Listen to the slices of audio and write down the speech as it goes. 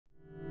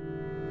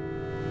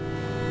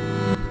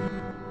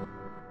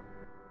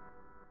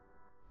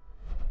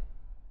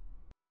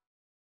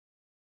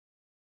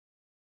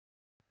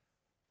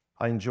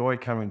I enjoy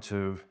coming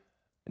to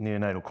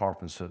neonatal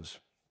conferences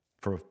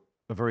for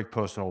a very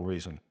personal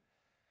reason.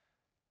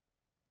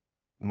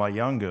 My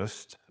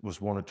youngest was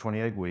born at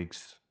 28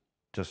 weeks,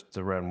 just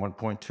around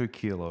 1.2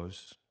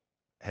 kilos,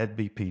 had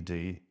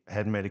BPD,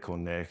 had medical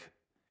neck,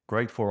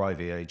 grade 4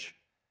 IVH,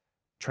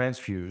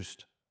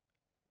 transfused,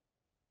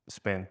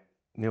 spent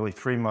nearly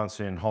 3 months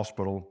in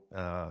hospital,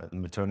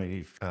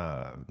 maternity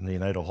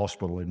neonatal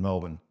hospital in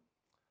Melbourne,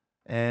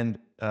 and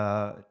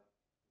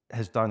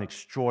has done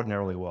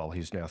extraordinarily well.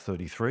 He's now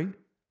 33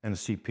 and a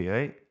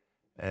CPA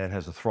and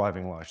has a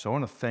thriving life. So I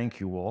want to thank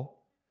you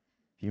all.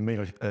 You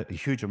mean a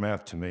huge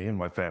amount to me and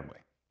my family.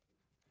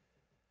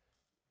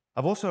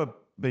 I've also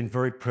been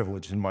very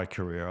privileged in my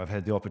career. I've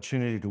had the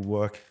opportunity to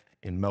work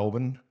in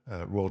Melbourne,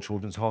 Royal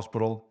Children's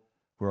Hospital,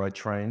 where I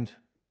trained.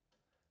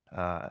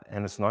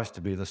 And it's nice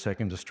to be the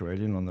second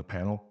Australian on the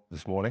panel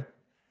this morning.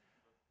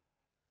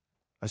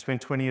 I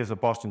spent 20 years at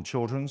Boston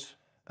Children's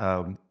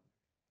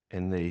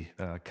in the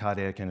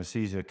cardiac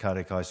anesthesia,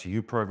 cardiac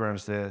ICU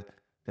programs there.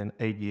 Then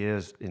 8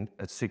 years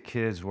at Sick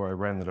Kids, where I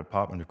ran the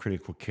Department of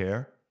Critical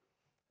Care.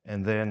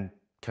 And then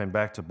came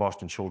back to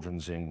Boston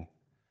Children's in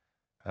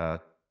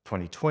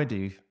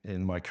 2020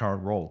 in my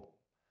current role.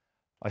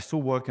 I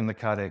still work in the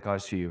cardiac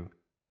ICU.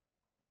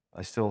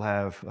 I still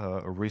have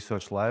a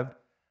research lab,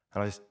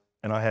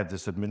 and I have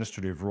this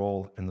administrative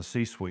role in the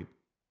C-suite.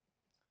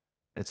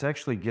 It's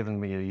actually given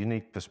me a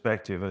unique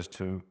perspective as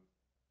to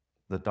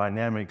the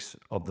dynamics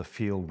of the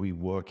field we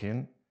work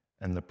in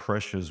and the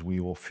pressures we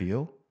all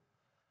feel,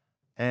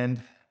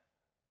 and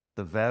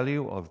the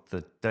value of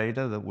the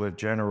data that we've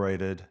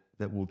generated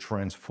that will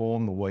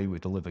transform the way we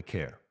deliver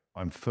care.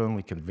 I'm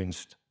firmly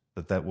convinced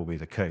that that will be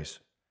the case.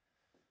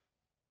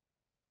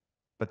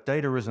 But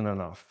data isn't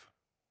enough.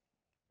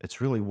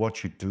 It's really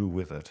what you do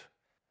with it.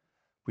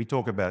 We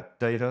talk about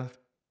data,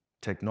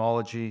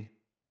 technology,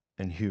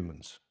 and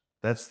humans.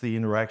 That's the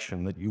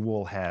interaction that you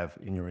all have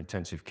in your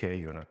intensive care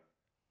unit.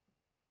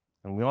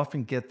 And we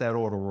often get that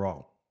order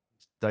wrong.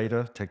 It's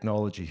data,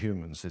 technology,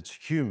 humans. It's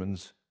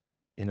humans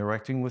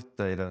interacting with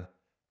data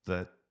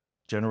that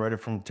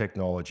generated from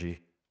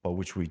technology by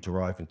which we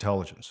derive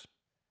intelligence.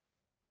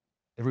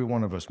 Every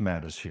one of us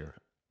matters here.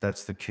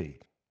 That's the key.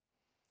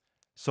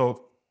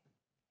 So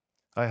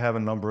I have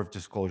a number of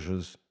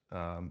disclosures.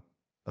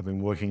 I've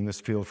been working in this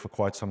field for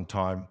quite some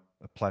time,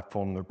 a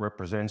platform that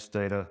represents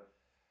data,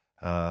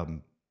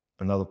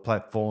 another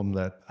platform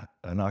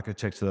an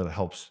architecture that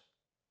helps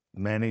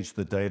manage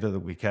the data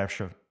that we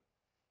capture,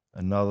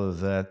 another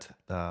that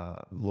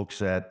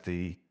looks at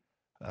the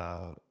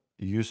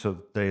use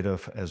of data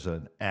as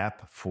an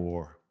app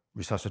for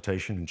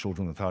resuscitation in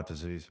children with heart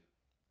disease,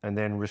 and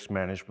then risk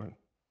management.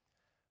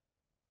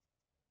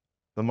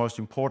 The most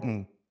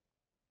important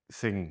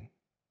thing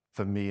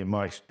for me in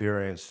my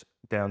experience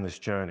down this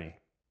journey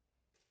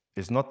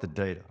is not the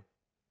data.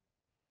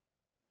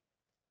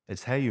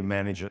 It's how you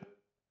manage it,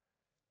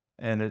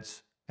 and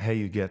it's how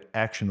you get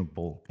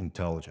actionable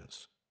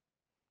intelligence.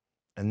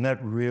 And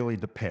that really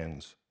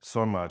depends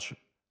so much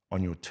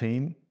on your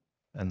team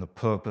and the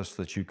purpose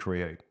that you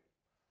create.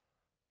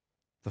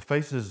 The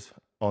faces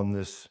on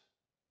this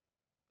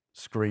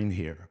screen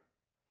here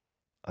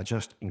are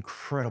just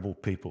incredible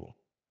people.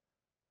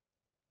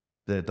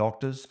 They're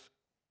doctors,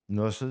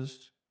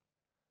 nurses,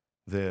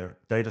 they're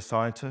data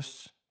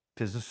scientists,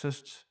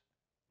 physicists,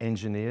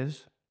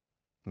 engineers,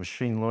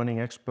 machine learning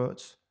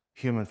experts,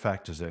 human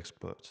factors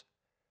experts.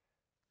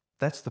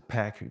 That's the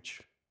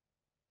package.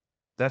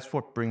 That's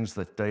what brings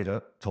the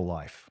data to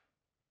life.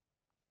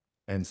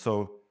 And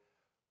so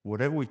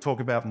whatever we talk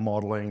about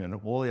modeling and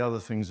all the other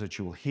things that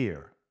you'll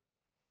hear,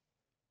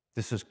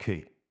 this is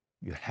key.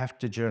 You have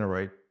to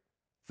generate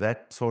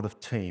that sort of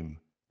team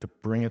to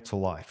bring it to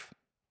life.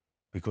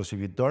 Because if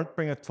you don't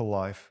bring it to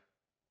life,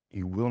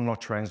 you will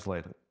not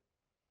translate it.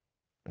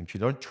 And if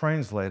you don't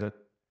translate it,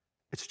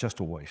 it's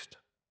just a waste.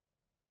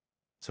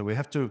 So we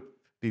have to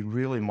be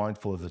really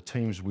mindful of the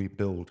teams we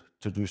build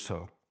to do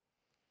so.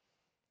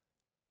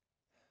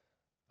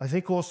 I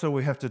think also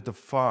we have to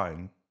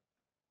define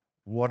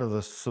what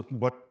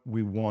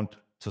we want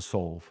to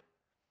solve.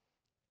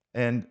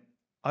 And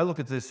I look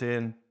at this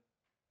in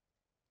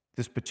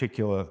this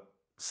particular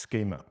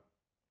schema.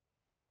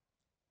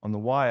 On the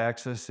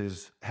y-axis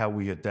is how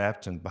we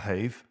adapt and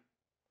behave.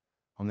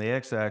 On the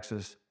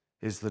x-axis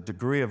is the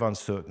degree of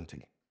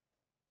uncertainty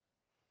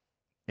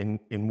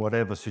in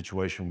whatever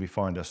situation we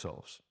find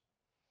ourselves.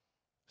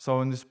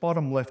 So in this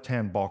bottom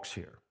left-hand box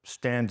here,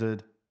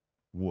 standard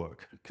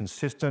work,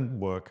 consistent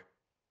work.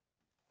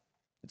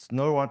 It's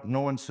no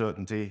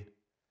uncertainty.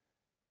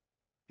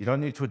 You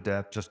don't need to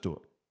adapt, just do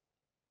it.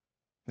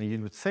 And you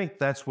would think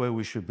that's where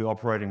we should be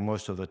operating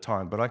most of the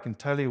time, but I can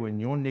tell you in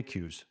your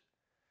NICUs,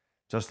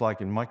 just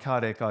like in my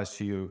cardiac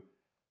ICU,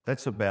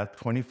 that's about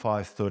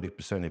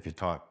 25–30% of your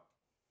time.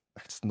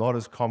 It's not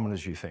as common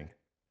as you think.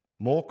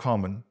 More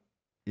common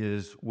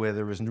is where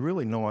there is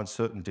really no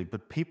uncertainty,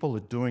 but people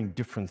are doing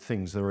different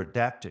things, they're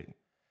adapting.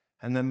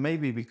 And then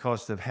maybe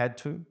because they've had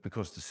to,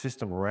 because the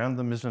system around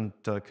them isn't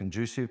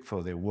conducive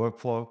for their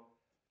workflow,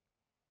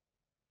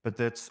 but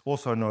that's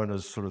also known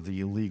as sort of the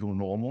illegal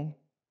normal.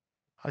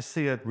 I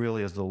see it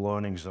really as the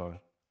learning zone,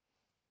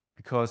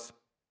 because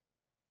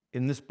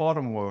in this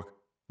bottom work,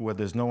 where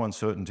there's no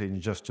uncertainty and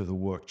you just do the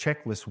work,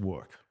 checklists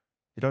work.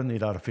 You don't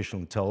need artificial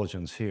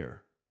intelligence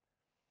here.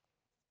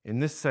 In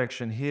this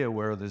section here,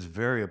 where there's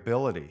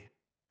variability,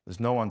 there's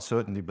no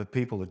uncertainty, but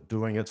people are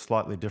doing it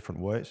slightly different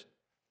ways.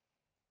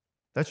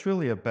 That's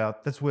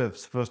where,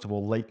 first of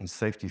all, latent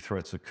safety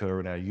threats occur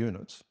in our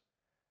units.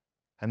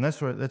 And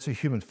that's a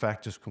human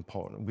factors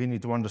component. We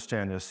need to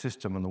understand our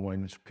system and the way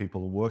in which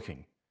people are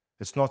working.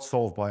 It's not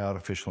solved by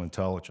artificial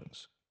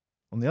intelligence.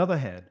 On the other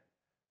hand,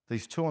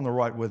 these two on the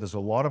right, where there's a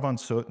lot of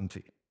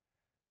uncertainty,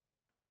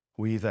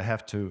 we either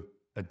have to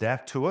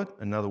adapt to it,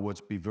 in other words,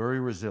 be very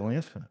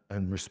resilient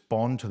and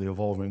respond to the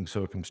evolving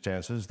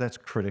circumstances. That's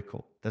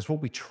critical. That's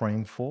what we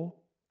train for,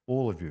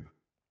 all of you.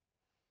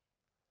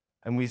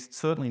 And we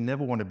certainly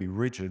never want to be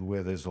rigid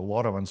where there's a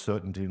lot of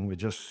uncertainty and we're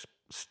just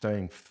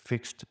staying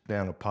fixed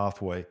down a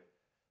pathway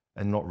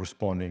and not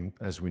responding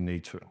as we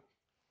need to.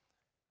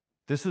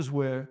 This is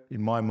where,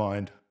 in my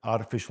mind,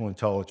 artificial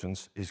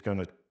intelligence is going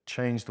to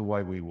change the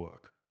way we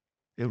work.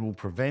 It will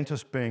prevent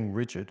us being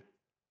rigid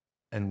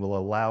and will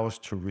allow us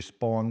to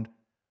respond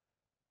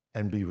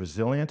and be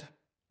resilient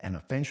and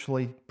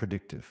eventually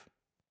predictive.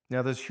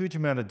 Now, there's a huge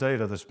amount of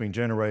data that's been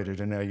generated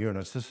in our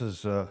units. This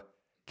is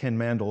Ken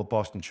Mandel at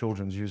Boston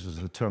Children's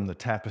uses the term the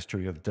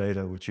tapestry of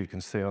data, which you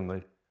can see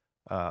on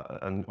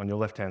your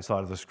left-hand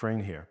side of the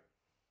screen here.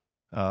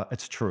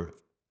 It's true.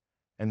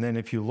 And then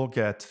if you look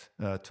at,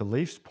 to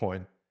Leif's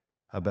point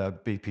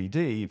about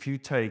BPD, if you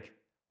take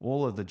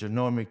all of the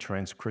genomic,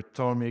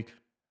 transcriptomic,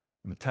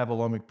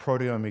 metabolomic,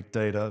 proteomic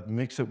data,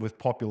 mix it with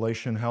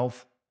population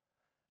health,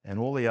 and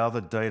all the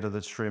other data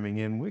that's streaming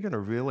in, we're going to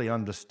really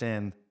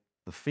understand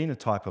the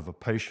phenotype of a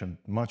patient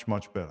much,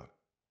 much better.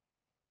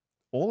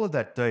 All of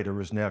that data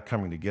is now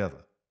coming together.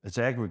 It's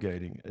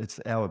aggregating. It's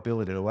our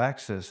ability to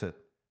access it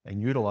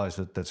and utilize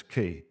it that's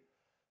key.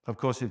 Of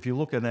course, if you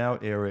look at our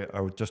area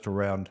just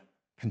around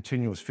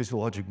continuous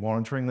physiologic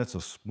monitoring, that's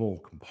a small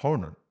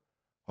component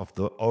of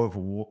the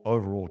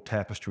overall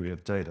tapestry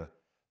of data.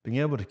 Being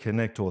able to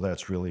connect all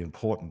that's really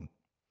important.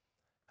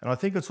 And I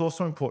think it's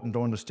also important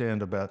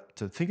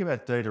to think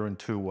about data in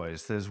two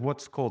ways. There's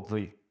what's called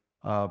the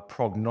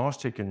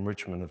prognostic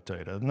enrichment of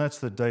data, and that's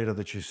the data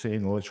that you see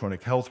in the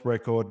electronic health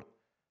record.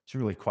 It's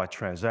really quite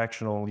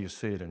transactional. You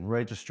see it in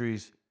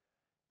registries,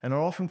 and it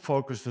often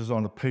focuses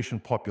on the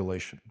patient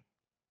population.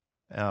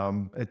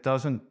 It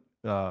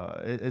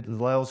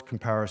allows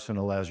comparison,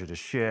 allows you to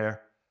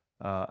share,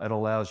 it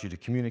allows you to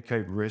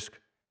communicate risk,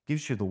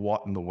 gives you the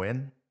what and the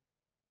when.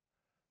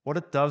 What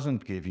it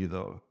doesn't give you,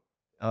 though,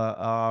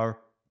 are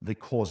the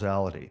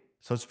causality.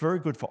 So it's very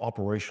good for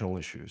operational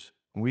issues.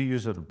 We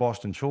use it at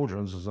Boston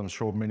Children's, as I'm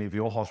sure many of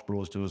your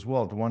hospitals do as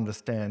well, to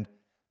understand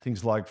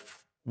things like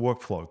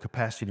workflow,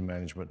 capacity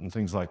management, and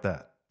things like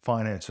that.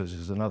 Finances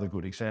is another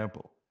good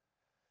example.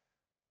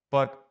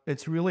 But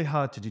it's really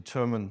hard to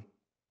determine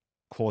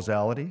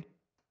causality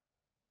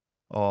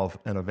of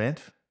an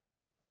event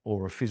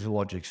or a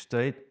physiologic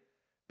state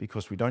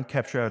because we don't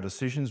capture our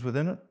decisions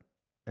within it,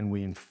 and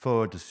we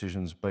infer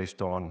decisions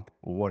based on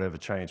whatever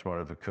change might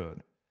have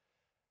occurred.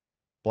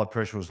 Blood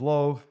pressure was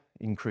low,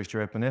 increased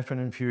your epinephrine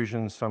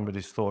infusion.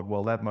 Somebody's thought,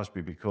 well, that must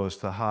be because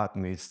the heart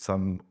needs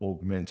some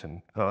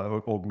augmenting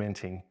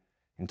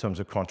in terms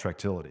of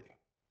contractility.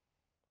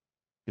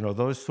 You know,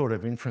 those sort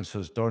of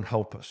inferences don't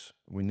help us.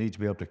 We need to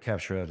be able to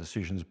capture our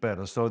decisions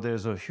better. So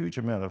there's a huge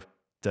amount of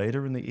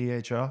data in the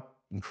EHR,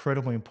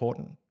 incredibly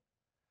important,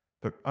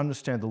 but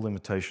understand the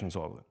limitations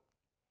of it.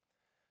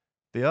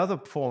 The other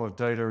form of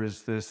data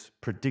is this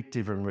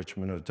predictive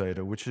enrichment of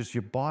data, which is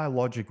your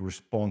biologic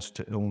response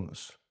to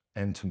illness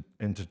and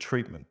to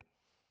treatment.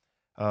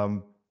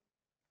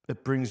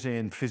 It brings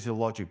in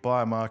physiologic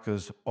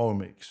biomarkers,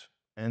 omics.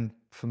 And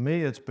for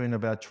me, it's been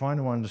about trying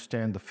to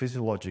understand the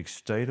physiologic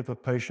state of a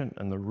patient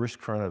and the risk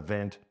for an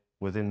event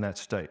within that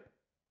state.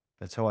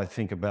 That's how I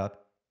think about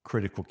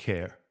critical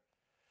care.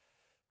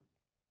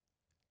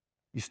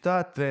 You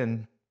start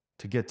then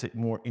to get to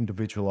more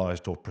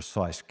individualized or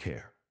precise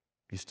care.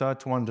 You start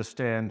to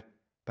understand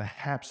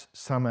perhaps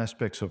some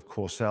aspects of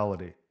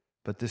causality,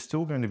 but there's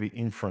still going to be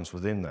inference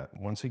within that.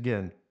 Once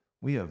again,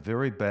 we are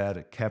very bad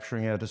at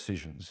capturing our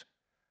decisions,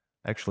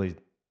 actually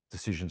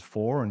decisions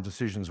for and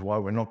decisions why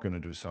we're not going to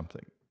do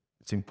something.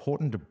 It's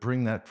important to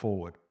bring that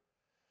forward.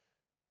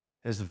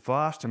 There's a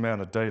vast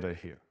amount of data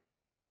here.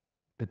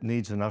 It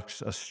needs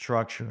a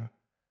structure,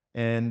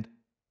 and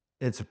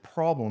it's a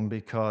problem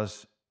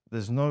because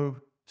there's no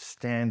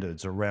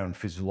standards around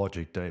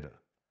physiologic data.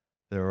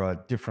 There are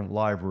different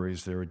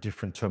libraries, there are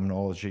different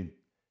terminology,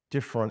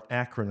 different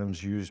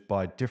acronyms used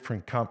by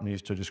different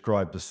companies to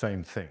describe the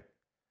same thing.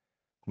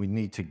 We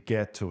need to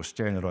get to a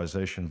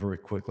standardization very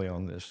quickly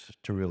on this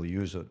to really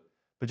use it.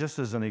 But just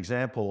as an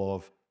example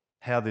of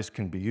how this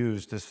can be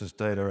used, this is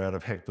data out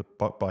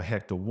of by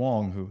Hector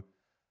Wong, who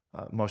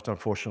most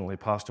unfortunately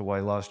passed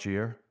away last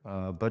year,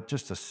 but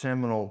just a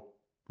seminal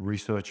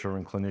researcher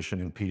and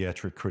clinician in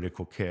pediatric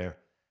critical care.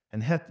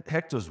 And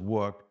Hector's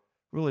work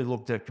really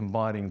looked at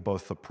combining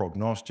both the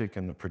prognostic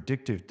and the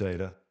predictive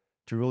data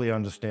to really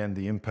understand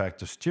the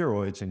impact of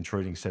steroids in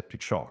treating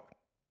septic shock.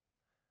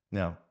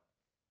 Now,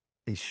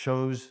 it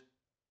shows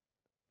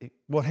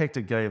what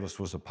Hector gave us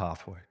was a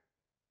pathway.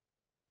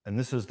 And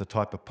this is the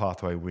type of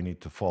pathway we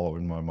need to follow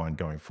in my mind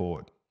going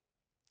forward.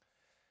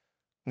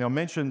 Now, I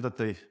mentioned that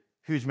the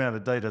huge amount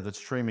of data that's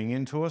streaming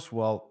into us,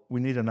 well, we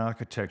need an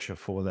architecture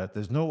for that.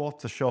 There's no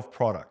off-the-shelf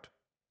product.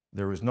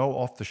 There is no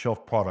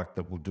off-the-shelf product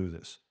that will do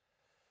this.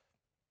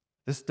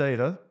 This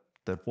data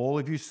that all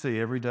of you see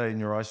every day in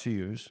your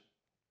ICUs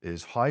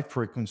is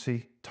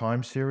high-frequency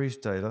time series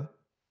data.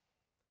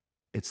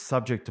 It's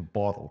subject to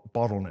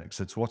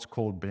bottlenecks. It's what's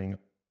called being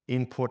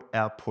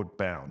input-output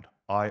bound,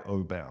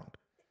 I/O bound.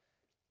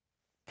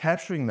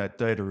 Capturing that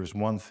data is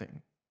one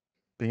thing.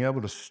 Being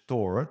able to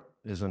store it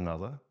is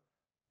another.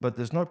 But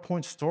there's no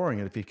point storing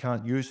it if you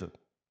can't use it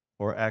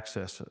or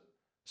access it.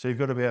 So you've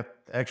got to be able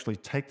to actually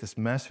take this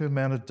massive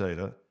amount of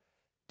data,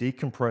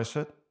 decompress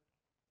it,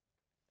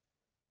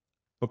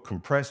 or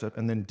compress it,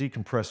 and then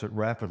decompress it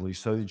rapidly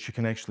so that you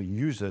can actually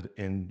use it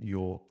in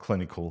your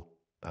clinical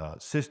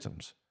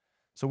systems.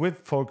 So we've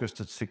focused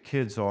at Sick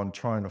Kids on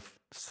trying to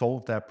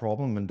solve that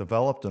problem and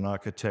developed an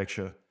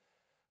architecture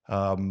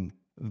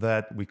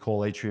that we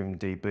call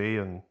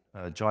AtriumDB,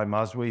 and Jai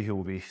Mazwi, who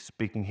will be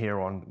speaking here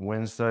on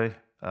Wednesday,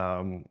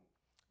 and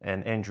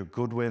Andrew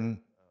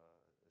Goodwin,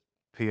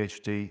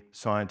 PhD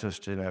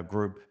scientist in our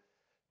group,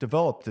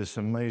 developed this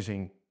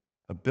amazing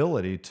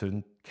ability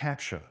to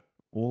capture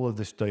all of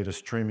this data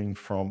streaming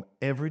from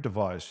every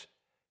device,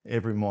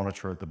 every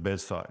monitor at the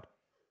bedside.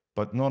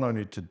 But not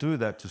only to do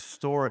that, to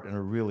store it in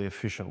a really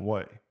efficient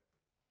way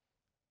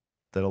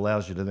that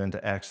allows you to then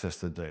to access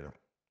the data.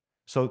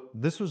 So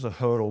this was a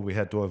hurdle we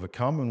had to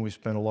overcome, and we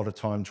spent a lot of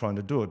time trying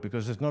to do it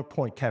because there's no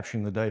point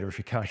capturing the data if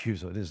you can't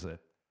use it, is there?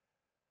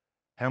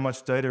 How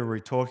much data are we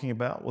talking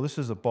about? Well, this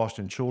is at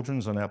Boston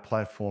Children's on our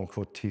platform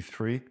called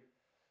T3.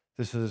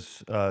 This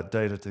is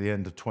data to the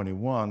end of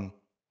 21,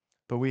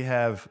 but we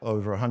have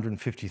over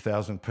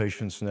 150,000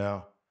 patients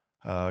now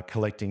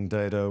collecting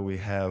data. We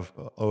have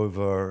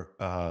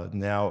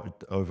now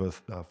over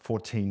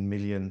 14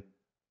 million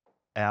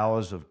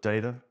hours of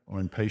data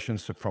on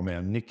patients from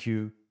our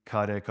NICU,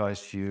 cardiac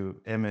ICU,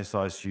 MS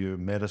ICU,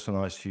 medicine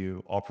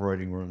ICU,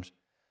 operating rooms.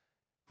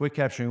 We're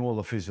capturing all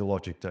the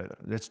physiologic data.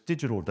 It's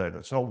digital data.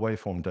 It's not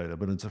waveform data,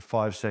 but it's at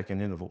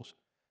 5-second intervals.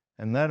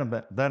 And that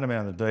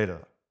amount of data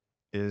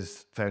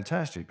is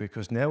fantastic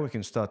because now we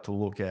can start to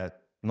look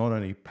at not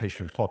only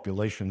patient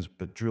populations,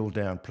 but drill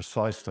down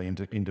precisely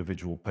into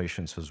individual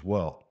patients as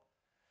well.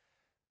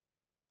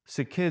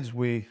 Sick Kids,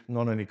 we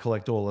not only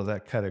collect all of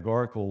that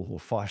categorical or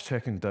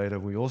 5-second data,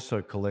 we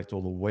also collect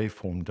all the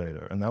waveform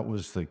data. And that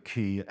was the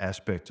key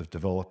aspect of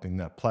developing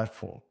that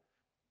platform.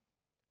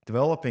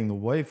 Developing the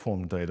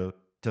waveform data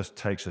just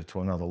takes it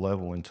to another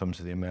level in terms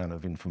of the amount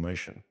of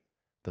information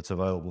that's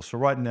available. So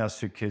right now,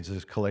 Sick Kids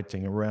is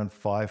collecting around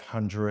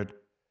 500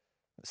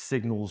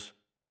 signals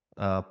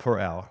per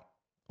hour,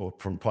 or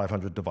from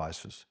 500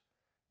 devices.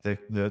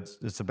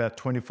 It's about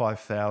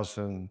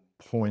 25,000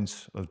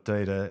 points of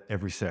data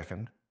every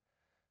second.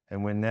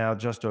 And we're now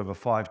just over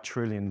 5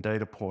 trillion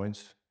data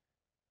points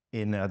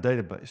in our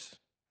database.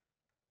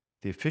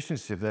 The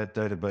efficiency of that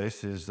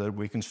database is that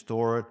we can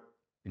store it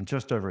in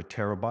just over 1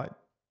 terabyte,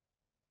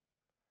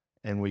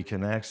 and we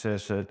can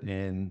access it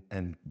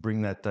and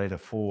bring that data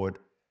forward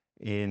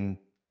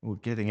we're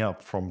getting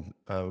up from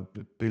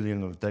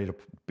billions of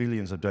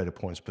data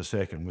points per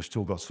second. We've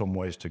still got some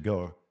ways to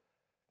go.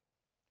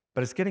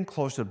 But it's getting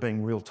closer to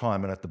being real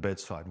time and at the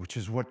bedside, which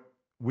is what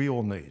we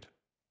all need.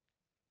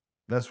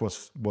 That's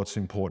what's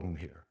important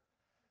here.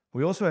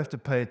 We also have to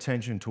pay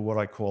attention to what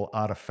I call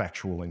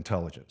artifactual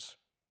intelligence.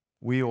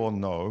 We all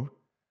know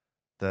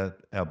that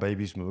our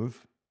babies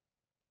move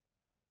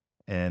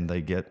and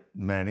they get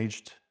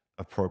managed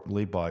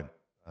appropriately by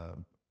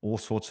all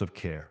sorts of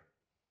care.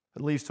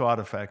 It leads to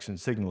artifacts and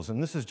signals.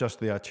 And this is just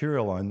the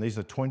arterial line. These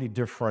are 20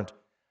 different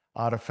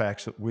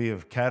artifacts that we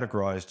have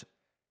categorized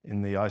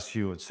in the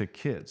ICU at Sick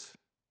Kids.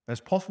 And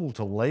it's possible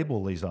to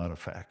label these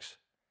artifacts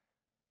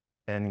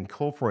and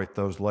incorporate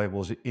those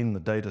labels in the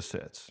data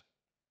sets.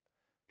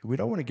 We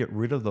don't want to get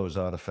rid of those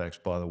artifacts,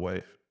 by the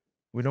way.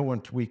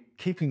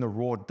 Keeping the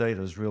raw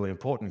data is really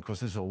important because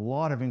there's a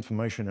lot of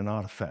information in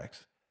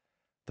artifacts,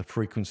 the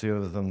frequency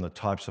of them, the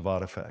types of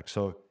artifacts.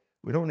 So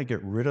we don't want to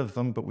get rid of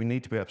them, but we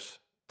need to be able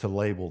to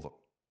label them.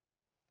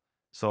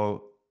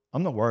 So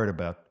I'm not worried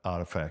about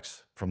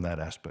artifacts from that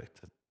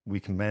aspect. We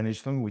can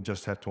manage them, we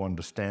just have to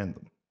understand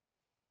them.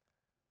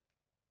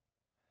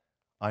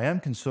 I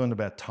am concerned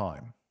about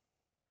time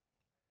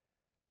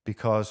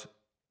because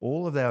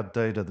all of our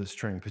data that's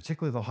streamed,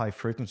 particularly the high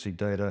frequency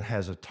data,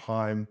 has a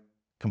time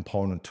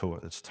component to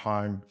it. It's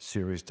time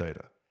series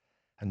data.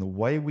 And the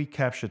way we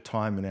capture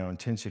time in our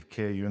intensive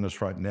care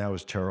units right now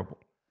is terrible.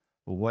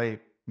 The way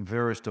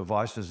various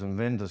devices and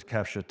vendors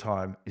capture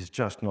time is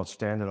just not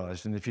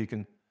standardized. And if you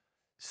can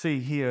see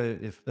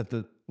here,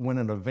 when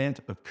an event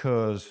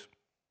occurs,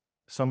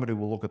 somebody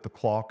will look at the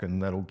clock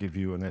and that'll give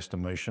you an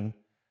estimation.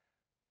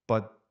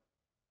 But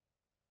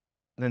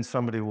then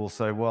somebody will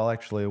say, well,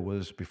 actually it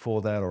was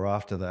before that or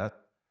after that.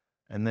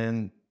 And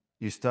then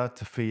you start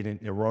to feed in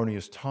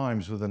erroneous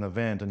times with an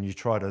event, and you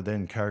try to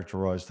then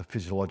characterize the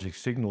physiologic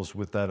signals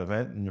with that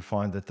event, and you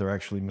find that they're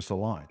actually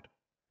misaligned.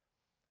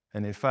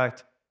 And in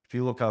fact, if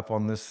you look up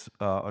on this,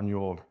 on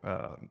your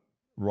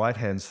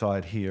right-hand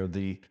side here,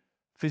 the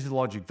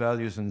physiologic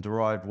values and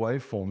derived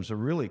waveforms are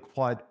really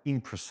quite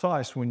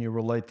imprecise when you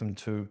relate them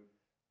to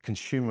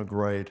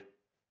consumer-grade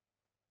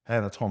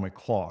anatomic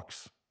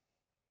clocks.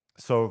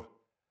 So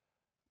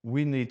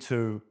we need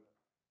to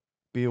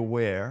be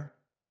aware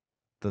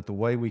that the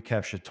way we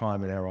capture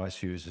time in our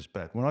ICUs is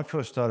bad. When I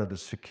first started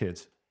as sick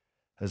kids,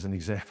 as an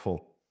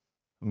example,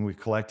 when we were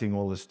collecting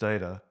all this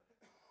data,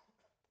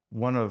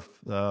 one of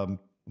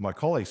my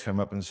colleagues came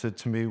up and said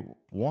to me,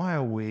 why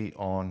are we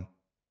on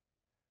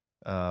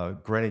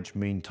Greenwich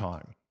Mean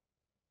Time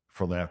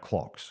from our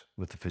clocks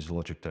with the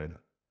physiologic data?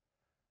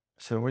 I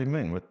said, what do you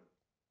mean?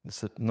 I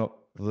said, no,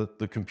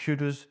 the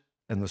computers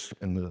and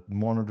the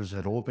monitors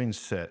had all been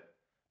set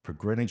for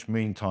Greenwich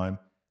Mean Time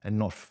and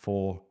not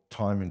for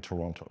time in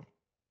Toronto.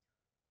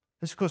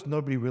 It's because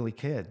nobody really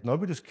cared.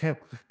 Nobody just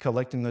kept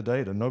collecting the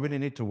data. Nobody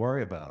needed to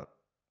worry about it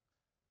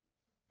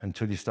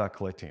until you start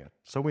collecting it.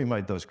 So we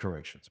made those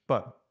corrections.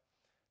 But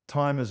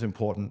time is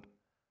important.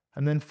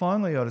 And then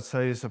finally, I'd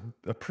say is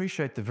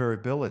appreciate the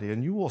variability.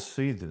 And you will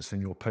see this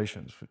in your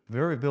patients.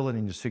 Variability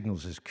in your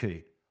signals is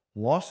key.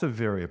 Loss of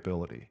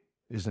variability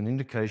is an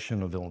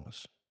indication of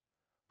illness.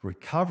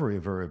 Recovery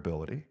of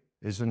variability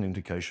is an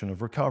indication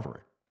of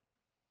recovery.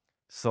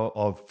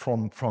 So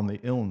from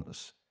the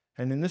illness.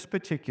 And in this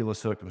particular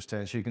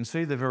circumstance, you can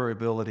see the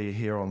variability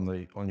here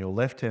on your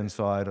left-hand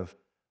side of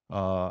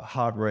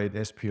heart rate,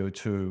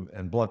 SpO2,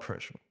 and blood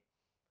pressure.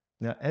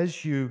 Now,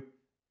 as you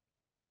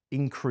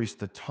increase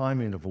the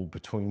time interval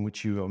between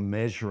which you are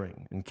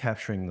measuring and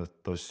capturing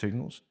those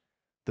signals,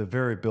 the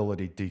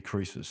variability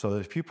decreases. So that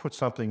if you put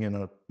something in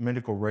a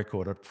medical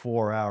record at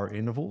 4-hour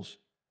intervals,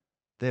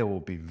 there will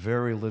be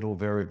very little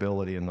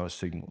variability in those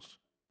signals.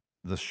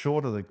 The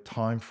shorter the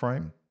time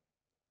frame,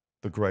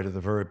 the greater the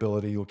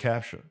variability you'll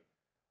capture.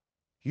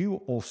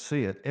 You all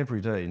see it every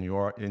day in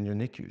your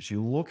NICUs.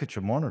 You look at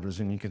your monitors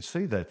and you can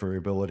see that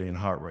variability in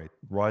heart rate,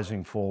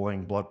 rising,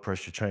 falling, blood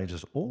pressure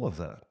changes, all of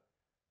that.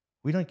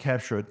 We don't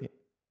capture it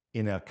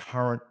in our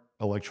current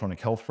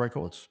electronic health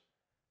records,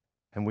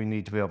 and we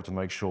need to be able to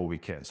make sure we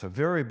can. So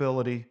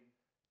variability,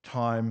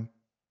 time,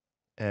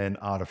 and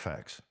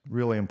artifacts,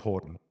 really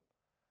important.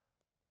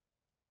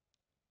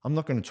 I'm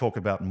not going to talk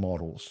about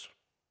models,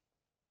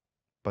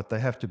 but they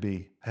have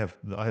to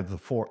I have the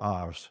 4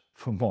 R's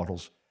for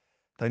models.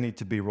 They need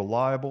to be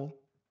reliable,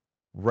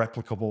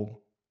 replicable,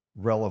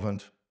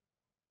 relevant,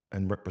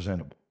 and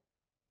representable.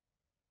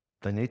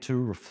 They need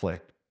to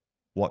reflect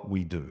what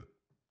we do.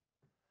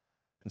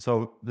 And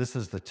so this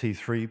is the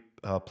T3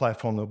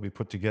 platform that we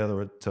put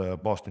together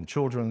at Boston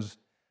Children's.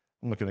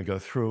 I'm not going to go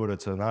through it.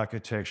 It's an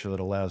architecture that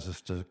allows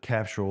us to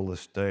capture all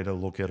this data,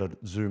 look at it,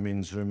 zoom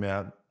in, zoom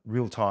out,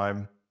 real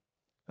time,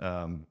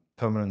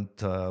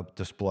 permanent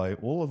display,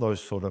 all of those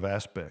sort of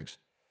aspects.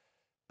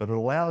 But it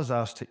allows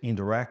us to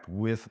interact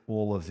with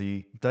all of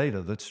the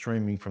data that's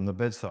streaming from the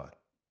bedside.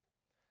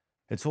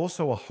 It's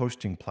also a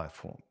hosting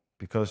platform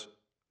because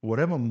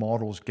whatever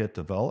models get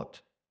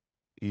developed,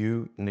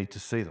 you need to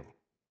see them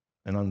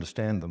and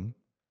understand them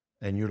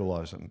and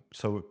utilize them.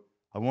 So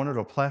I wanted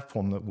a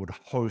platform that would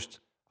host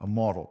a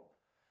model.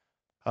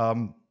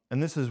 And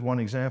this is one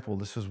example.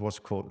 This is what's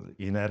called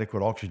the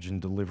Inadequate Oxygen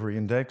Delivery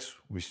Index.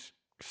 We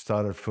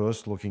started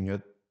first looking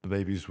at the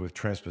babies with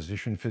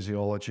transposition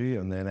physiology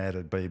and then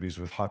added babies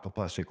with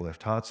hypoplastic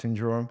left heart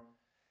syndrome.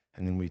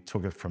 And then we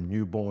took it from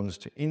newborns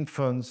to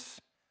infants,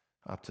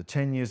 up to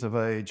 10 years of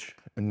age,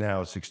 and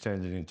now it's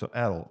extended into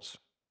adults.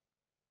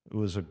 It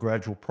was a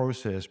gradual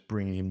process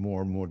bringing in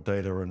more and more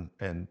data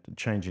and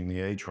changing the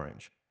age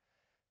range.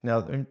 Now,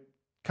 a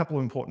couple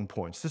of important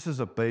points. This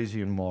is a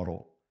Bayesian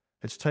model.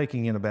 It's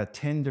taking in about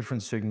 10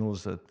 different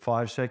signals at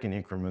 5-second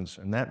increments,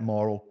 and that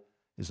model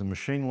is a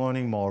machine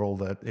learning model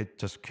that it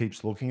just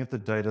keeps looking at the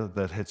data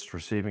that it's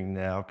receiving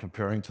now,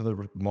 comparing to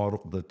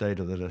the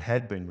data that it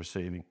had been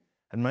receiving,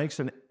 and makes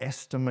an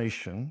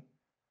estimation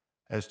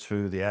as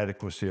to the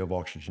adequacy of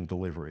oxygen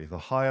delivery. The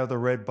higher the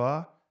red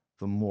bar,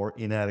 the more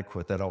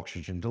inadequate that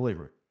oxygen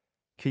delivery.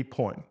 Key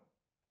point,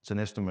 it's an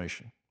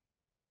estimation.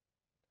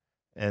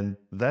 And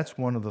that's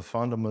one of the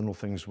fundamental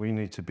things we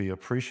need to be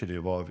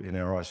appreciative of in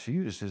our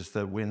ICUs is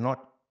that we're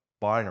not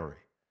binary.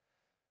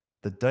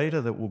 The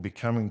data that will be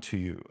coming to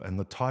you and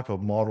the type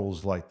of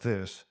models like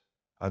this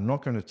are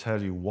not going to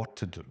tell you what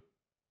to do.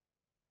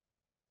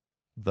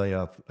 They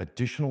are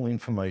additional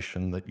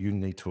information that you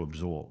need to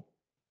absorb.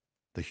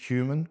 The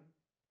human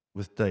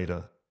with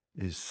data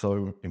is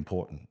so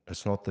important.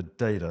 It's not the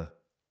data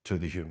to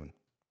the human.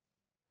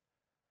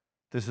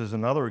 This is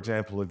another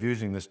example of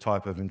using this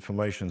type of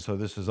information. So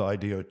this is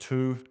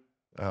IDO2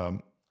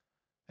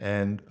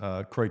 and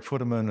Craig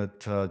Futterman at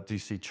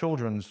DC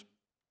Children's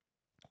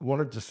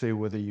wanted to see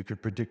whether you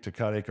could predict a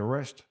cardiac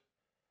arrest.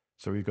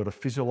 So you've got a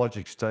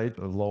physiologic state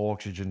of low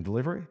oxygen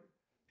delivery.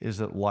 is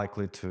it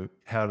likely to,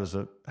 how does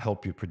it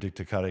help you predict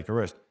a cardiac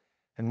arrest?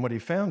 And what he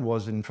found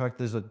was, in fact,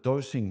 there's a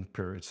dosing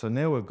period. So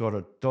now we've got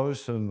a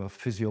dose of a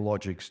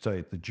physiologic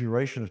state. The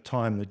duration of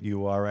time that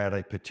you are at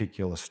a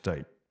particular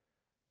state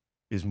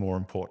is more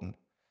important.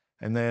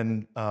 And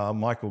then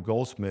Michael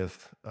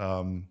Goldsmith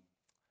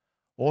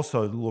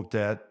also looked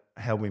at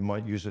how we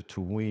might use it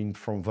to wean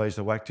from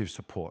vasoactive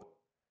support.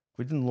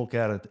 We didn't look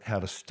at it, how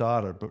to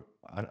start it, but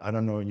I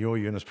don't know in your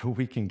units, but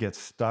we can get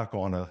stuck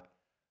on a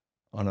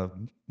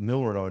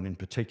milrinone in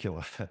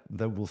particular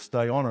that will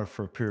stay on it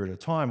for a period of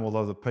time,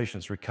 although the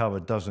patient's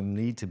recovered, doesn't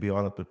need to be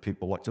on it, but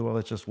people like to, well,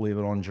 let's just leave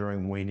it on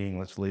during weaning,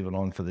 let's leave it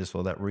on for this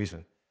or that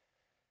reason.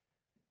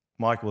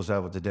 Michael was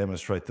able to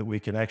demonstrate that we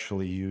can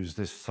actually use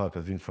this type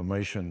of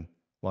information,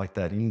 like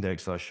that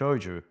index I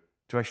showed you,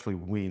 to actually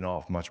wean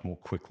off much more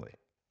quickly.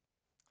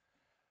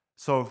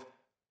 So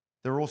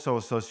there are also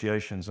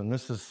associations, and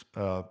this is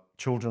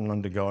children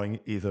undergoing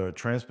either a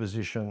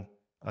transposition,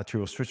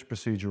 arterial switch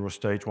procedure, or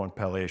stage 1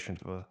 palliation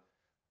to a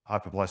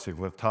hypoplastic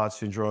left heart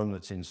syndrome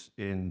that's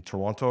in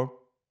Toronto.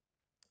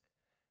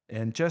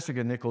 And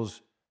Jessica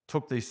Nichols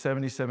took these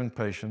 77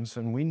 patients,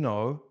 and we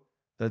know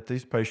that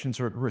these patients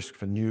are at risk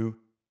for new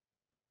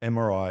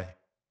MRI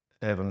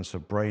evidence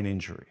of brain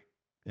injury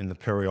in the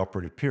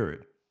perioperative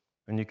period.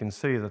 And you can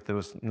see that there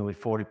was nearly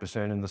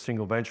 40% in the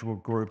single ventricle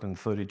group and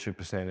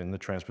 32% in the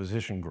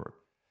transposition group.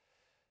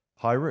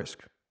 High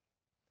risk.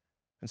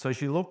 And so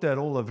she looked at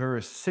all the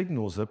various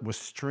signals that were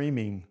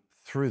streaming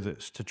through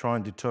this to try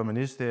and determine,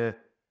 is there,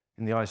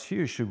 in the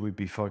ICU, should we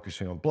be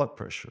focusing on blood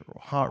pressure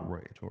or heart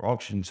rate or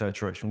oxygen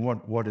saturation?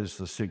 What is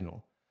the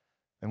signal?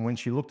 And when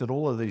she looked at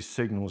all of these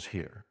signals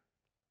here,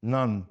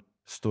 none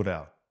stood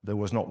out. There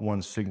was not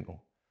one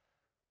signal.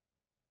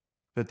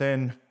 But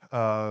then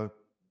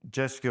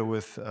Jessica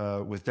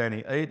with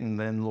Danny Ayton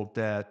then looked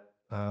at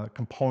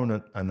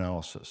component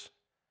analysis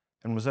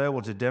and was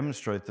able to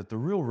demonstrate that the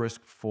real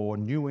risk for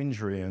new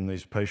injury in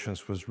these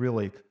patients was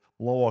really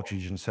low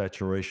oxygen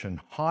saturation,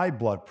 high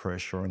blood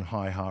pressure, and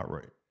high heart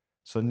rate.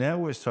 So now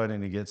we're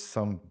starting to get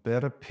some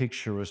better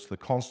picture as to the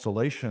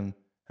constellation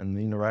and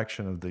the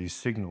interaction of these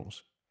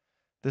signals.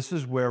 This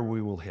is where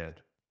we will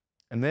head.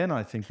 And then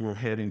I think we'll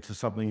head into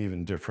something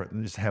even different,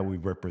 and this is how we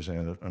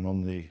represent it. And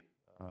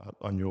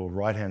on your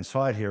right-hand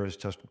side here is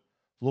just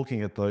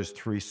looking at those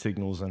 3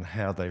 signals and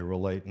how they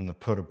relate and the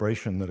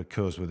perturbation that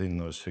occurs within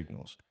those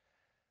signals.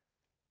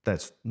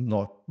 That's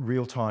not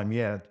real time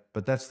yet,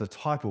 but that's the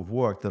type of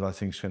work that I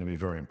think is going to be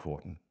very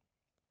important.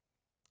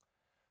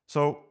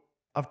 So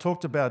I've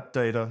talked about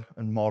data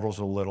and models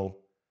a little.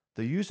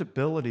 The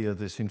usability of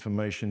this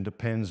information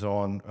depends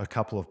on a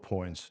couple of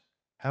points: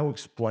 how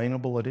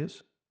explainable it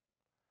is,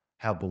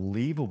 how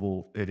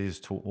believable it is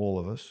to all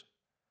of us,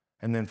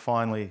 and then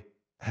finally,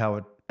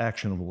 how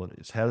actionable it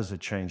is. How does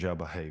it change our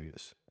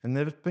behaviors? And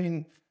there's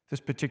been this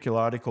particular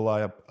article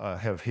I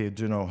have here,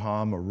 Do No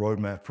Harm, a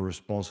roadmap for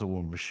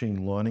responsible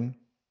machine learning.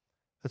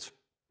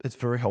 It's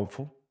very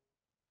helpful.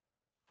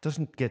 It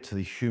doesn't get to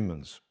the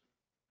humans.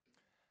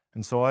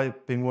 And so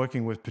I've been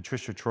working with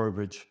Patricia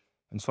Trowbridge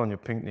and Sonia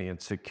Pinkney at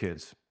Sick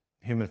Kids,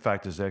 human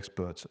factors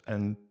experts,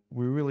 and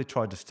we really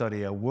tried to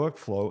study our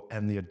workflow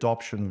and the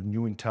adoption of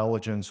new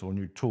intelligence or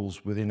new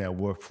tools within our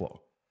workflow.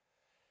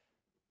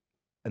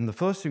 And the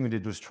first thing we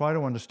did was try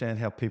to understand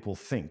how people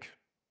think.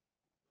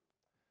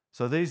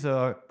 So these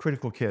are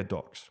critical care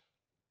docs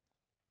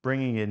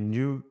bringing in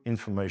new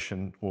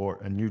information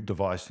or a new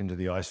device into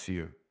the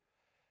ICU.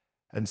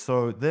 And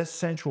so their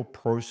central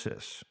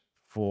process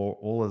for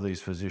all of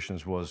these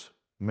physicians was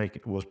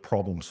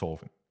problem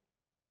solving.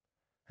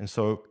 And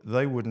so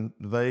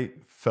they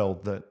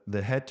felt that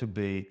it had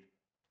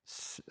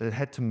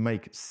to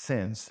make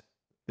sense,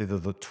 either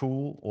the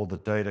tool or the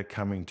data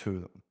coming to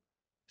them.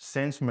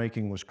 Sense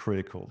making was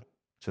critical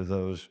to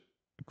those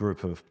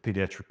group of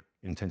pediatric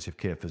intensive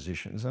care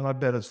physicians. And I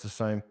bet it's the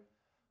same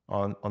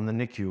on the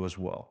NICU as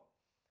well.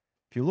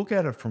 If you look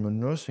at it from a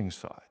nursing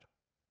side,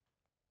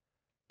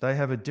 they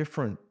have a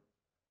different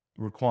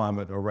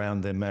requirement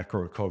around their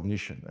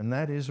macrocognition, and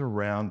that is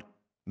around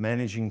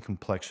managing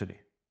complexity.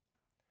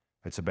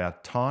 It's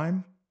about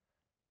time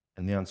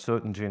and the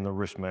uncertainty and the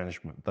risk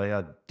management. They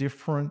are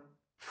different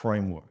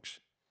frameworks.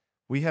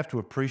 We have to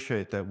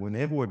appreciate that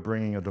whenever we're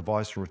bringing a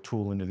device or a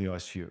tool into the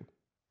ICU.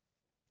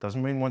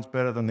 Doesn't mean one's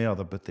better than the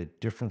other, but they're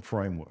different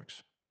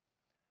frameworks.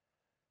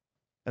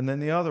 And then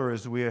the other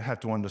is we have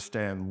to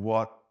understand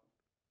what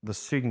the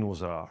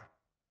signals are.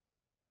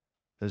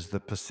 There's the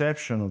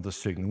perception of the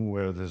signal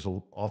where there's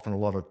often a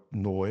lot of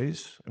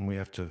noise, and we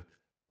have to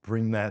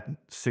bring that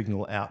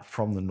signal out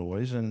from the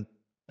noise, and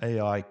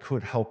AI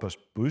could help us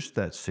boost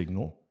that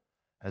signal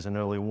as an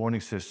early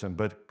warning system,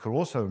 but could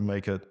also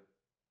make it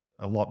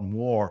a lot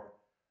more,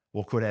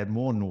 or could add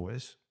more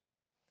noise.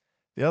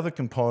 The other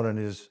component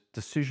is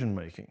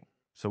decision-making.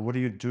 So what do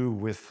you do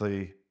with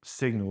the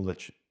signal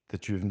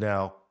that you've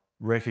now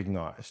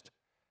recognized?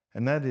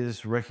 And that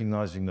is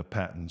recognizing the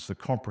patterns, the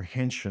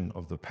comprehension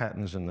of the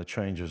patterns and the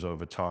changes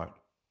over time.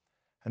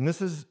 And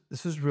this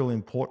is really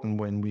important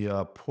when we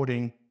are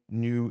putting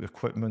new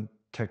equipment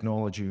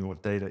technology or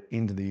data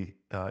into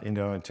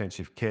our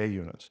intensive care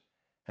units,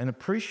 and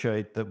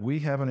appreciate that we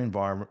have an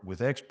environment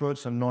with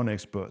experts and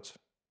non-experts,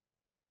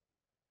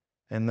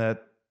 and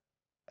that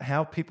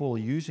how people are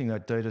using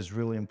that data is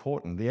really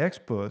important. The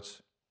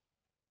experts,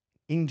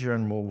 in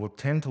general,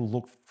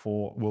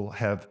 will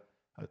have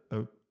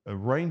a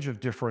range of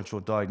differential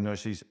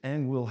diagnoses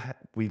and will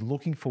be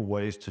looking for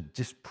ways to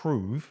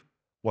disprove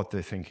what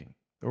they're thinking.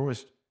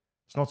 It's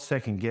not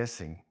second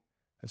guessing.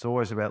 It's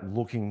always about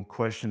looking,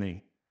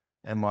 questioning,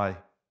 am I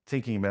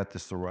thinking about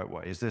this the right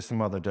way? Is there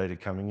some other data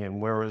coming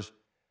in? Whereas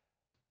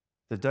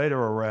the data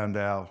around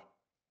our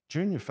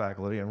junior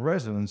faculty and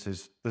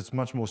residents that's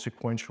much more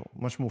sequential,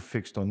 much more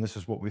fixed on this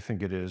is what we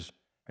think it is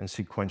and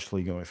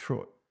sequentially going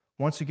through it.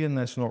 Once again,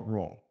 that's not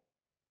wrong.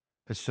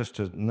 It's just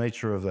the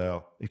nature of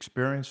our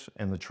experience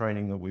and the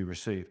training that we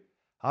receive.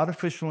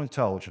 Artificial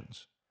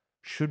intelligence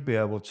should be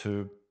able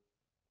to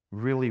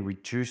really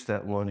reduce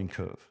that learning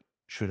curve,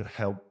 should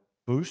help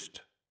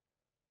boost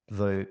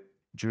the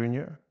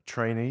junior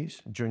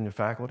trainees, junior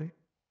faculty,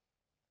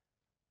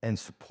 and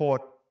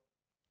support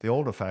the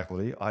older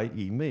faculty,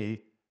 i.e.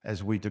 me,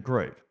 as we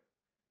degrade.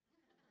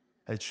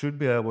 It should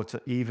be able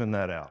to even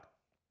that out.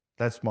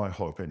 That's my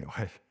hope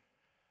anyway.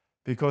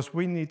 Because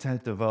we need to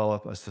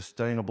develop a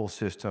sustainable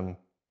system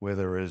where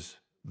there is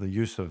the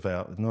use of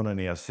not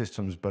only our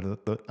systems,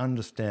 but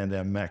understand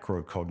our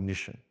macro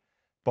cognition.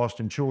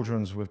 Boston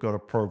Children's, we've got a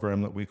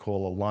program that we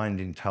call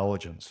aligned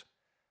intelligence.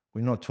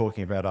 We're not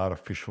talking about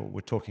artificial,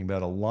 we're talking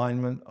about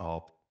alignment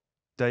of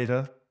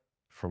data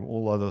from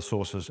all other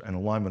sources and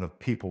alignment of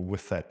people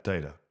with that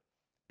data.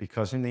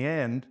 Because in the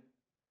end,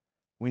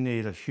 we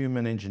need a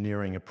human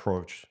engineering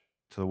approach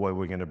to the way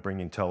we're going to bring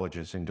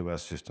intelligence into our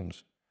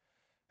systems.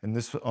 And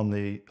this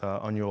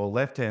on your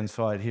left-hand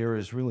side here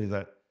is really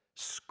that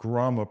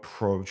Scrum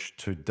approach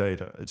to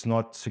data. It's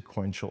not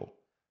sequential.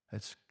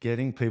 It's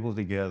getting people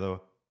together,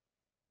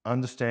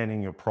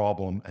 understanding your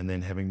problem, and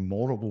then having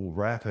multiple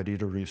rapid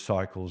iterative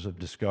cycles of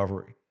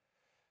discovery.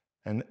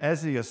 And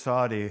Azzy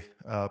Asadi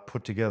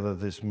put together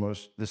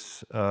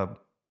this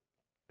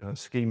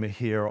schema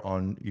here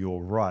on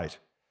your right,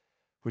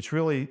 which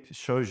really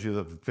shows you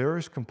the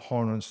various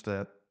components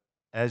that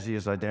Azzy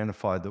has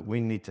identified that we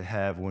need to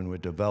have when we're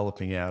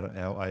developing out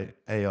our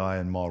AI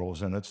and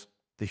models. And it's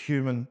the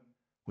human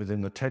within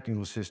the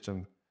technical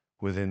system,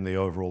 within the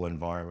overall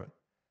environment.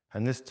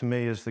 And this, to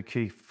me, is the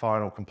key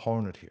final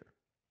component here.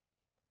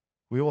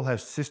 We all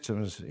have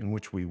systems in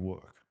which we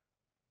work.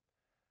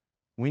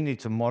 We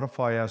need to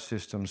modify our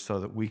systems so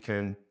that we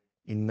can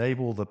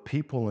enable the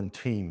people and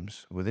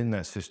teams within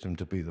that system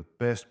to be the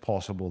best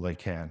possible they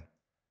can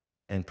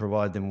and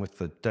provide them with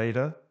the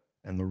data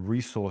and the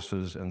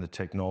resources and the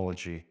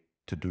technology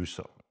to do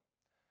so.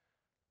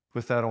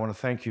 With that, I want to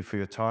thank you for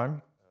your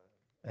time.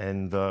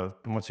 And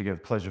once again,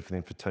 pleasure for the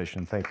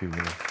invitation. Thank you,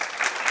 William.